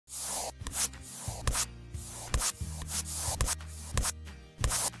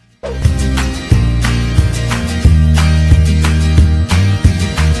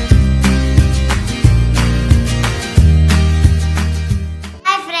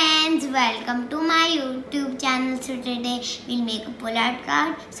welcome to my YouTube channel. So today we'll make a pull-out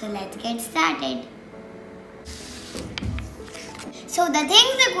card. So let's get started. So the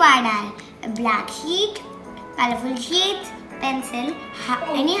things required are a black sheet, colorful sheets, pencil,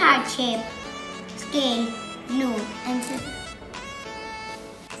 any heart shape, scale, glue, and scissors.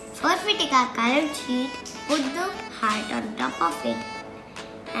 First we take our colored sheet, put the heart on top of it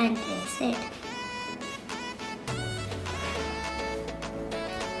and trace it.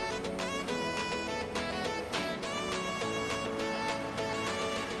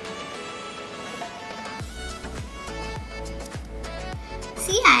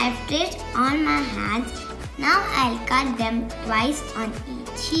 See, I have traced all my hands. Now I'll cut them twice on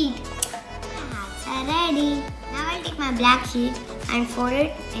each sheet. My hands are ready. Now I'll take my black sheet and fold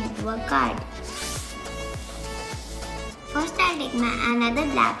it into a card. First I'll take my another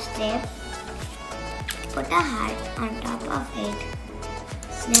black strip, put a heart on top of it,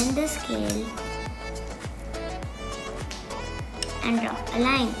 then the scale and draw a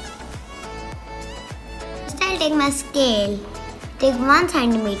line. First I'll take my scale. Take 1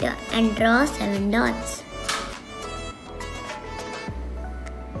 centimeter and draw 7 dots.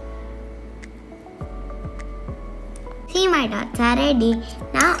 See, my dots are ready.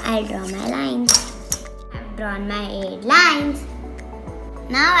 Now I'll draw my lines. I've drawn my 8 lines.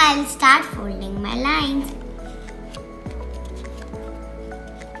 Now I'll start folding my lines.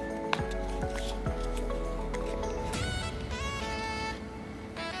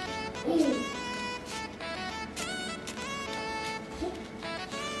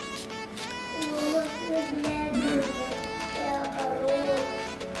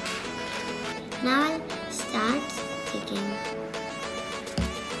 Now I'll start sticking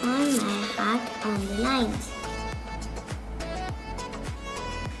all my heart on the lines.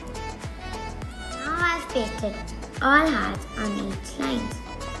 Now I've pasted all hearts on each line.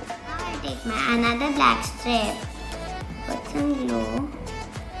 Now I'll take my another black strip, put some glue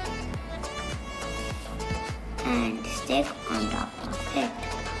and stick on top of it.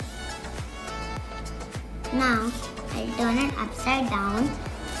 Now I'll turn it upside down,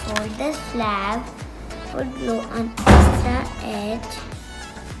 fold this flap, put glue on extra edge.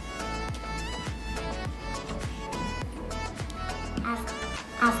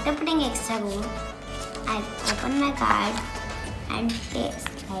 After putting extra glue, I'll open my card and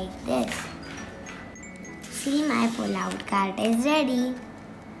paste like this. See, my pull-out card is ready.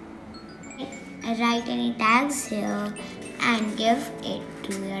 Write any tags here and give it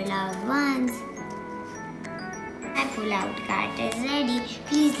to your loved ones. My pull-out card is ready.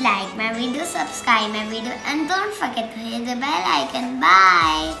 Please like my video, subscribe my video and don't forget to hit the bell icon.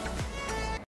 Bye!